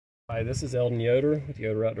Hi, this is Eldon Yoder with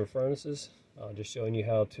Yoder Outdoor Furnaces. Just showing you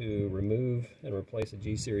how to remove and replace a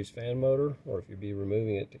G series fan motor, or if you'd be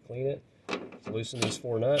removing it to clean it. So loosen these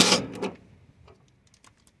 4 nuts.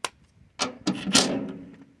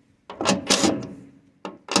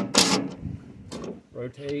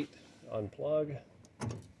 Rotate, unplug,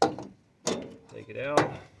 take it out,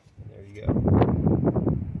 and there you go.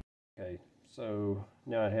 Okay, so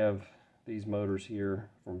now I have these motors here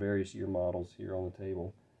from various year models here on the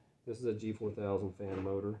table. This is a G4000 fan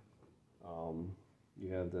motor.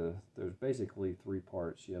 You have there's basically 3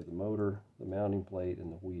 parts. You have the motor, the mounting plate,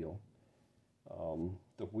 and the wheel.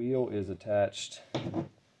 The wheel is attached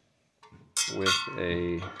with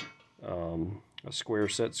a square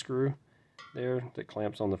set screw there that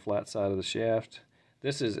clamps on the flat side of the shaft.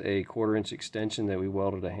 This is a 1/4 inch extension that we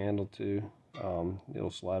welded a handle to.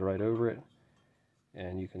 It'll slide right over it,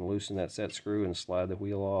 and you can loosen that set screw and slide the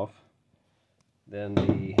wheel off. Then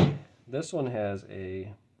this one has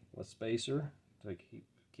a spacer to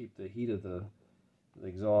keep the heat of the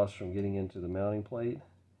exhaust from getting into the mounting plate.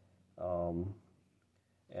 And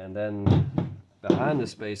then behind the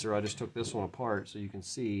spacer, I just took this one apart so you can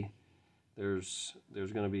see there's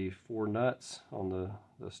going to be 4 nuts on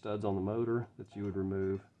the studs on the motor that you would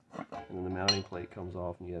remove, and then the mounting plate comes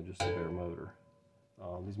off and you have just a bare motor.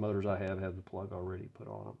 These motors I have the plug already put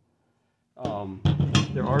on them.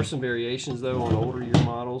 There are some variations though on older year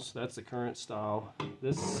models. That's the current style.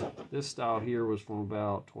 This style here was from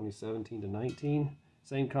about 2017 to 19.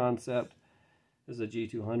 Same concept. This is a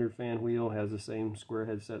G200 fan wheel. Has the same square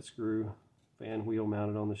head set screw fan wheel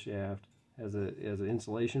mounted on the shaft. Has an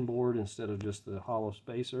insulation board instead of just the hollow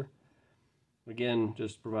spacer. Again,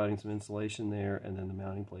 just providing some insulation there, and then the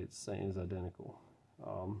mounting plate is identical.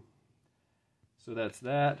 So that's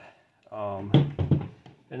that.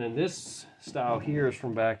 And then this style here is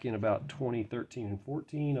from back in about 2013 and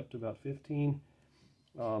 14 up to about 15.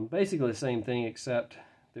 Basically the same thing, except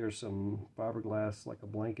there's some fiberglass, like a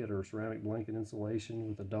blanket or a ceramic blanket insulation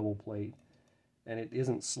with a double plate, and it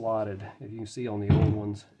isn't slotted. If you can see on the old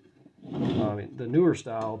ones, the newer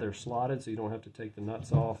style, they're slotted, so you don't have to take the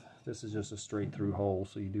nuts off. This is just a straight through hole,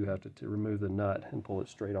 so you do have to remove the nut and pull it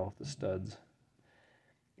straight off the studs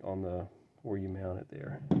on where you mount it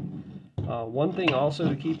there. One thing also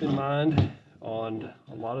to keep in mind on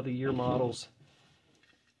a lot of the year models,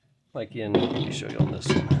 like let me show you on this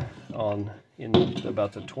one, in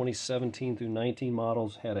about the 2017 through 19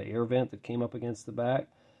 models, had an air vent that came up against the back.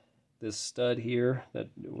 This stud here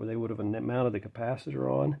where they would have mounted the capacitor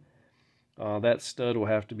on, that stud will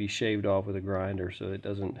have to be shaved off with a grinder so it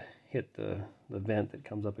doesn't hit the vent that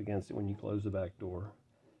comes up against it when you close the back door.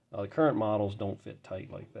 The current models don't fit tight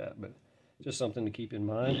like that, but just something to keep in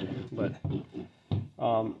mind. But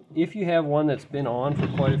if you have one that's been on for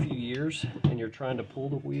quite a few years and you're trying to pull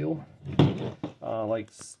the wheel,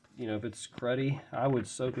 if it's cruddy, I would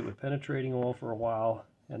soak it with penetrating oil for a while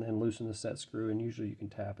and then loosen the set screw, and usually you can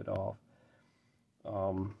tap it off.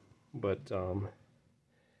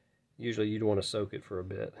 Usually you'd want to soak it for a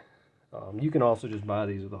bit. You can also just buy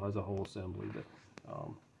these as a whole assembly, but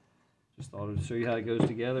just thought I'd show you how it goes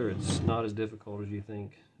together. It's not as difficult as you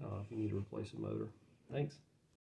think if you need to replace a motor. Thanks.